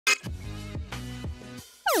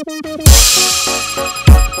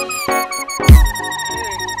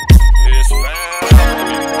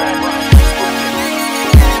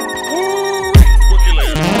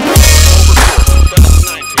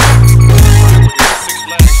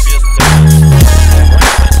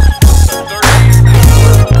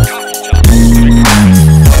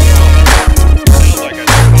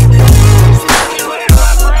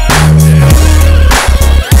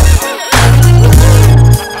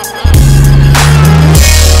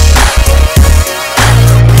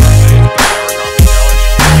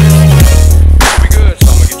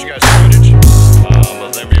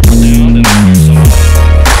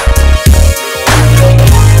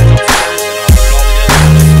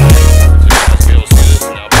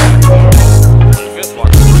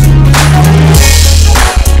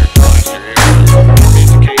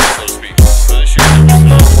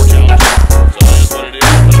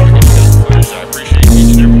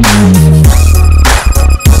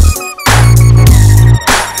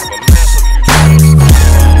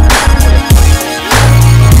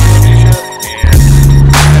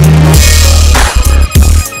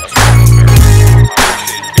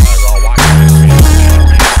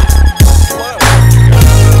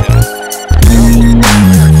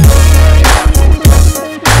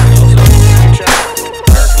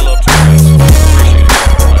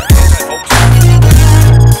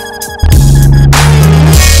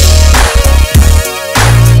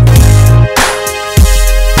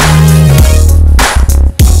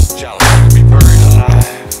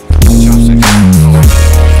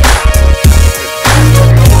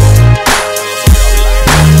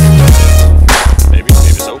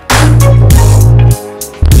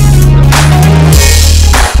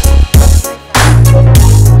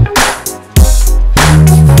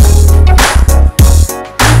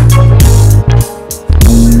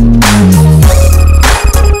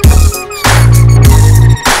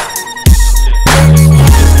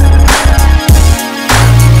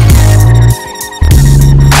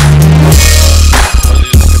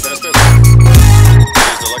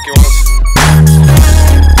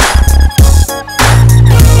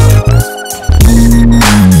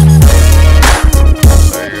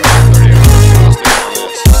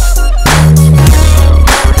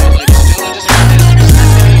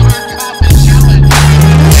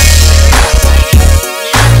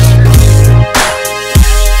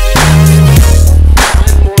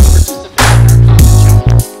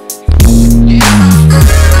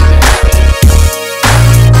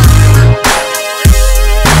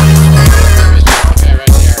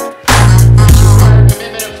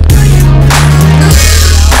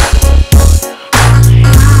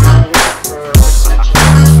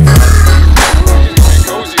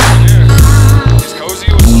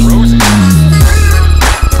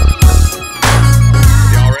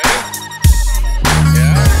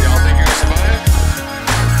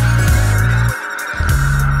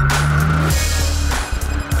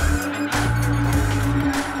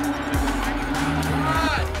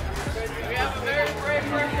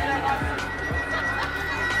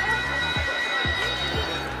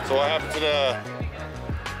So what happened to the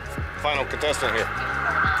final contestant here?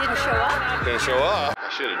 Didn't show up? Didn't show up. I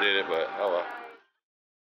should have did it, but oh well.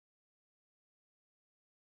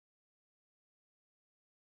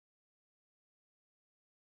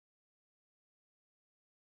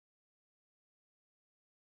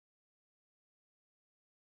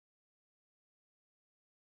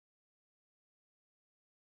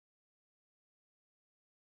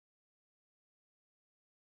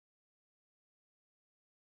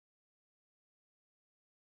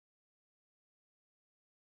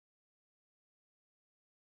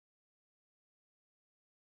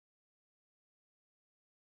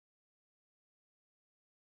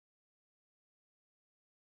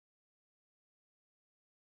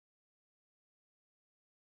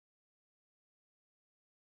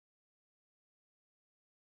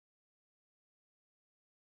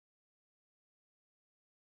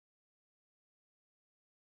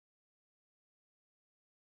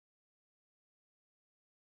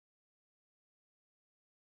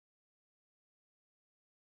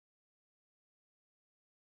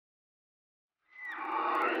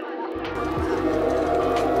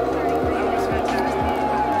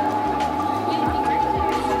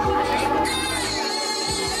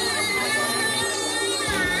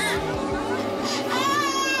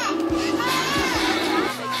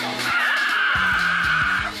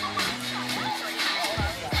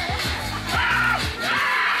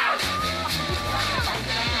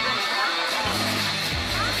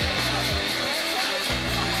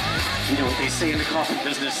 You know what they say in the coffin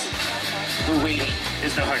business? The waiting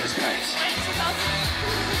is the hardest part.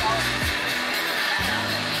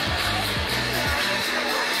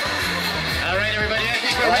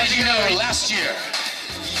 Did you know last year,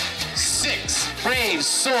 6 brave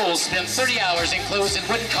souls spent 30 hours enclosed in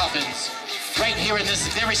wooden coffins right here in this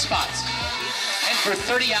very spot? And for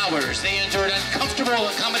 30 hours, they endured uncomfortable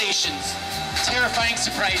accommodations, terrifying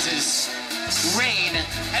surprises, rain,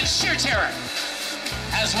 and sheer terror.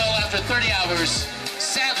 As well, after 30 hours,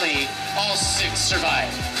 sadly, all 6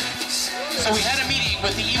 survived. So we had a meeting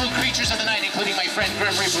with the evil creatures of the night, including my friend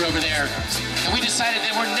Grim Reaper over there, and we decided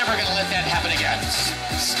that we're never going to let that happen again.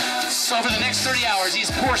 So over the next 30 hours, these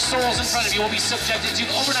poor souls in front of you will be subjected to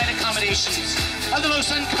overnight accommodations of the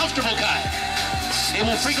most uncomfortable kind. They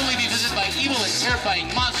will frequently be visited by evil and terrifying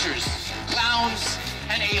monsters, clowns,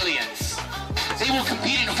 and aliens. They will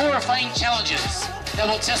compete in horrifying challenges that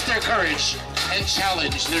will test their courage and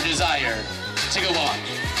challenge their desire to go on.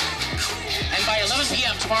 And by 11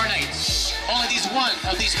 p.m. tomorrow night, only one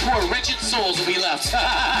of these poor wretched souls will be left.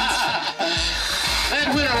 That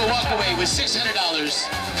winner will walk away with $600,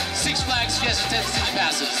 Six Flags Fiesta City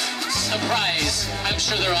passes, a prize I'm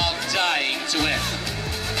sure they're all dying to win.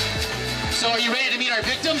 So are you ready to meet our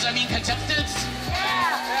victims? I mean contestants?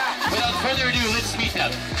 Yeah. Without further ado, let's meet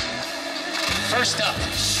them. First up,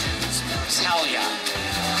 Talia.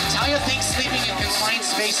 Talia thinks sleeping in confined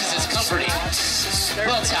spaces is comforting.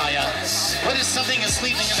 Well, Talia, what is something as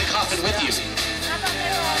sleeping in the coffin with you?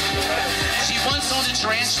 She once owned a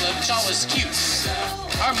tarantula, which was cute.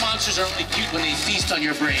 Our monsters are only cute when they feast on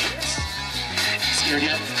your brains. Scared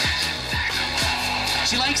yet?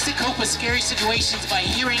 She likes to cope with scary situations by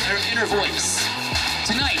hearing her inner voice.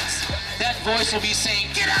 Tonight, that voice will be saying,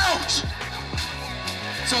 "Get out!"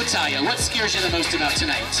 So, Talia, what scares you the most about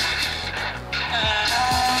tonight?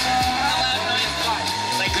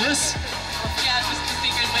 Like this? Yeah, just the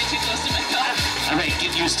fingers way too close to my mouth. All right,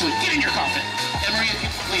 get used to it. Get in your coffin. Emery, if you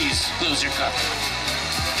please, close your coffin.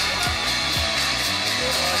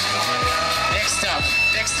 Next up,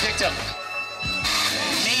 next victim,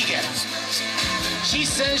 Megan. She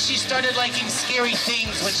says she started liking scary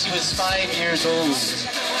things when she was 5 years old.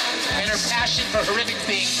 And her passion for horrific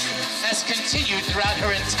things has continued throughout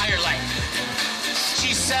her entire life.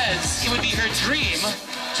 She says it would be her dream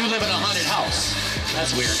to live in a haunted house.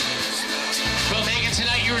 That's weird. Well, Megan,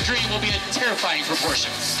 tonight your dream will be of terrifying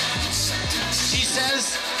proportions. She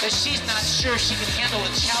says that she's not sure she can handle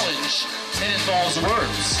a challenge that involves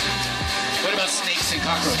worms. What about snakes and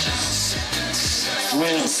cockroaches?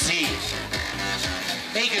 We'll see.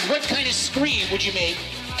 Megan, what kind of scream would you make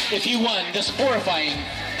if you won this horrifying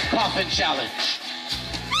coffin challenge?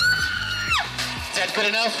 Is that good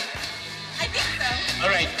enough? I think so. All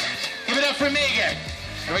right, give it up for Megan.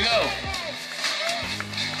 Here we go.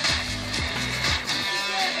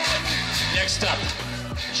 Next up,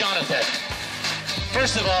 Jonathan.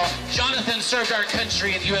 First of all, Jonathan served our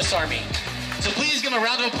country in the U.S. Army. So please give him a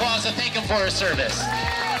round of applause and thank him for his service.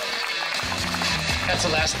 That's the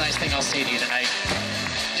last nice thing I'll say to you tonight.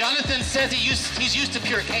 Jonathan says he's used to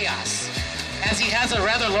pure chaos, as he has a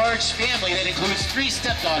rather large family that includes 3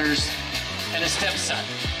 stepdaughters and a stepson.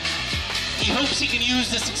 He hopes he can use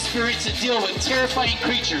this experience to deal with terrifying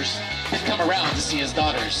creatures that come around to see his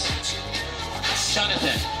daughters.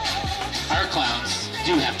 Jonathan, our clowns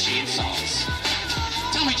do have chainsaws.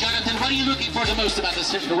 Tell me, Jonathan, what are you looking for the most about this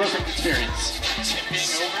horrific experience? It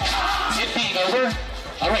being over. It being over?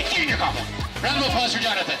 All right, get in your coffin. Round of applause for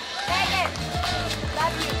Jonathan.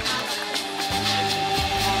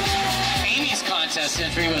 Amy's contest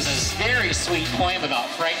entry was a very sweet poem about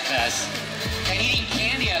Fright Fest and eating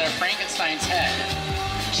candy out of Frankenstein's head.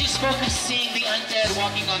 She spoke of seeing the undead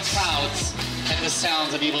walking on clouds and the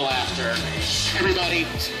sounds of evil laughter. Everybody,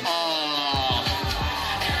 aww.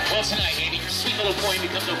 Well, tonight, Amy, your sweet little poem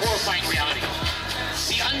becomes a horrifying reality.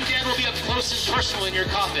 The undead will be up close and personal in your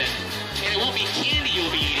coffin, and it won't be candy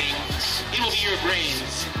you'll be eating, it will be your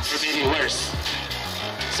brains, or maybe worse.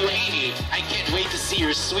 So, Amy, I can't wait to see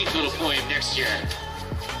your sweet little poem next year.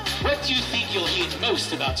 What do you think you'll hate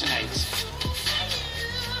most about tonight?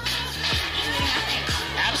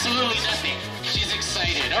 Absolutely nothing. She's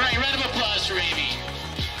excited. All right, round of applause for Amy.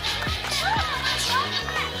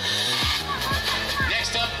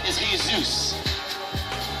 Next up is Jesus.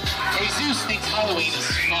 Jesus thinks Halloween is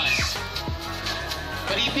fun.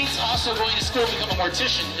 But he thinks also going to school to become a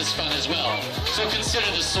mortician is fun as well. So consider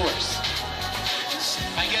the source.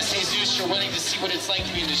 I guess, Jesus, you're wanting to see what it's like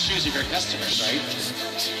to be in the shoes of your customers, right?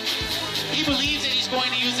 He believes that he's going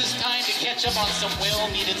to use this time to catch up on some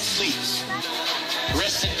well-needed sleep.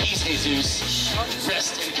 Rest in peace, Jesus.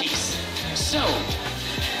 Rest in peace. So,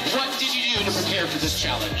 what did you do to prepare for this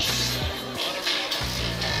challenge?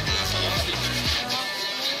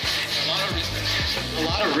 A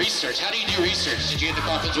lot of research. How do you do research? Did you get the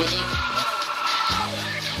coffins with them?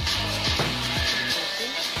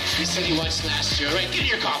 He said he watched last year. All right, give me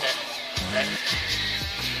your coffin. Right.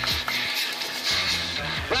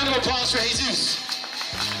 Round of applause for Jesus.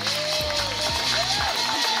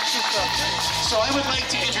 So I would like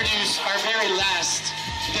to introduce our very last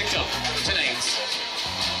victim tonight.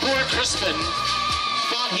 Poor Crispin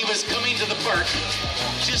thought he was coming to the park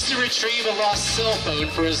just to retrieve a lost cell phone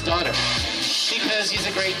for his daughter because he's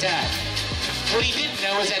a great dad. What he didn't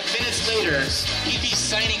know is that minutes later, he'd be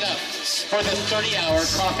signing up for the 30-hour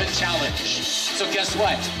Coffin challenge. So guess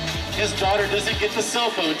what? His daughter doesn't get the cell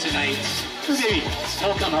phone tonight. Maybe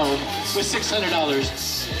he'll come home with $600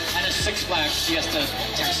 and a Six Flags Fiesta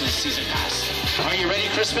Texas season pass. Are you ready,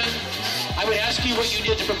 Crispin? I would ask you what you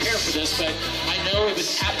did to prepare for this, but I know it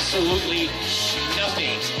was absolutely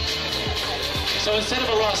nothing. So instead of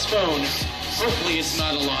a lost phone, hopefully it's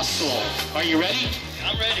not a lost soul. Are you ready?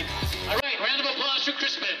 I'm ready. All right, round of applause for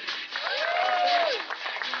Crispin.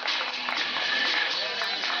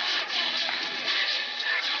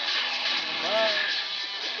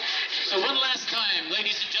 So one last time,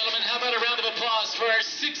 ladies and gentlemen, how about a round of applause for our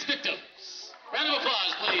 6 victims? Round of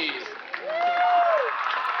applause, please.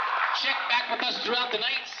 Check back with us throughout the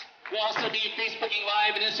night. We'll also be Facebooking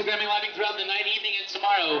live and Instagramming live throughout the night, evening, and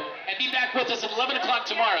tomorrow. And be back with us at 11 o'clock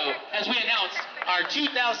tomorrow as we announce our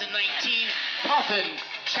 2019 Coffin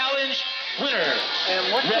Challenge winner.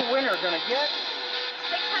 And what's the winner going to get?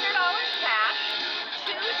 $600 cash,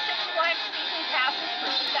 2 Six Flags season passes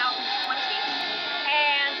for 2020,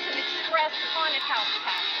 and some express haunted house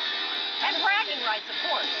passes. And bragging rights, of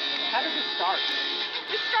course. How did it start?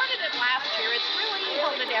 We started it last year. It's really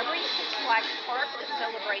held at every Six Flags park that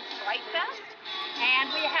celebrates Fright Fest.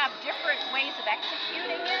 And we have different ways of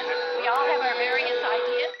executing it. We all have our various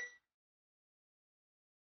ideas.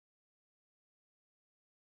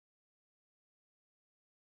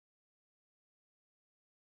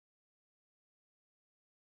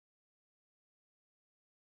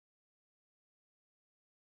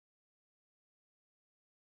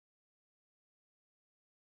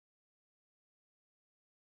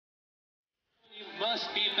 You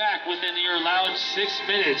must be back within your allowed 6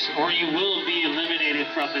 minutes, or you will be eliminated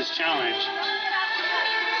from this challenge.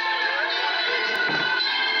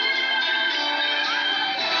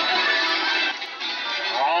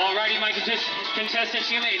 Alrighty, my contestants,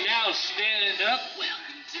 you may now stand up.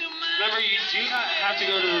 Remember, you do not have to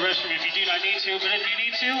go to the restroom if you do not need to, but if you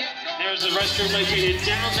need to, there's a restroom located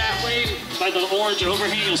down that way by the orange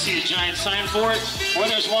overhang. You'll see a giant sign for it, or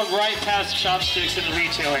there's one right past Chopsticks in the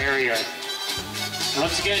retail area.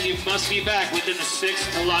 Once again, you must be back within the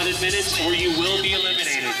 6 allotted minutes or you will be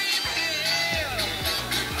eliminated.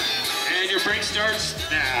 And your break starts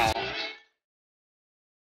now.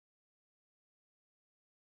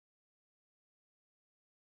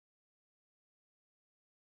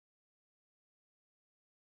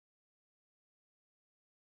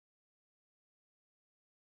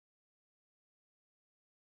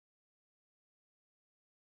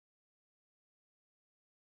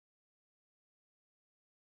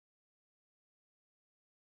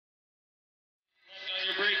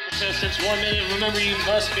 Your break, contestants, 1 minute. Remember, you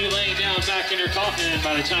must be laying down back in your coffin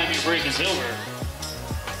by the time your break is over.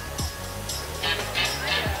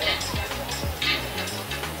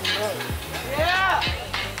 Yeah!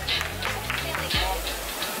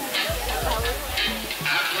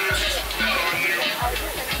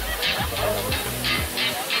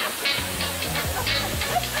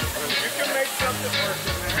 You can make something work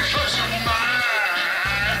in there.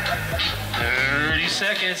 30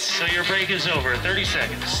 seconds, so your break is over. 30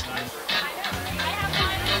 seconds.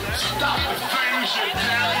 Stop the things you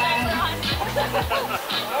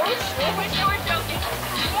I wish you were joking.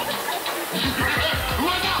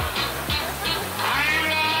 Look up!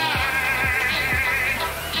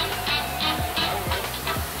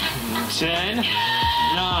 10,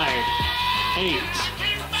 9, 8,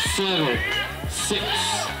 7, 6,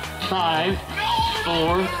 5,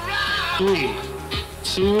 4, 3,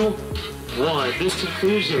 2, 1. This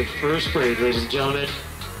concludes your first break, ladies and gentlemen.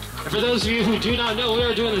 And for those of you who do not know, we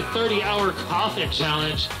are doing the 30-hour Coffin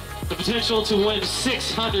Challenge. The potential to win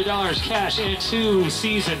 $600 cash and 2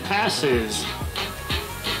 season passes.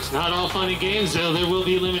 It's not all fun and games, though. There will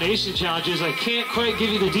be elimination challenges. I can't quite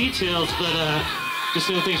give you the details, but just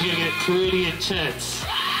know things are going to get pretty intense.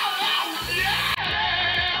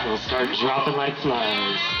 We'll start dropping like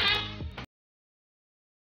flies.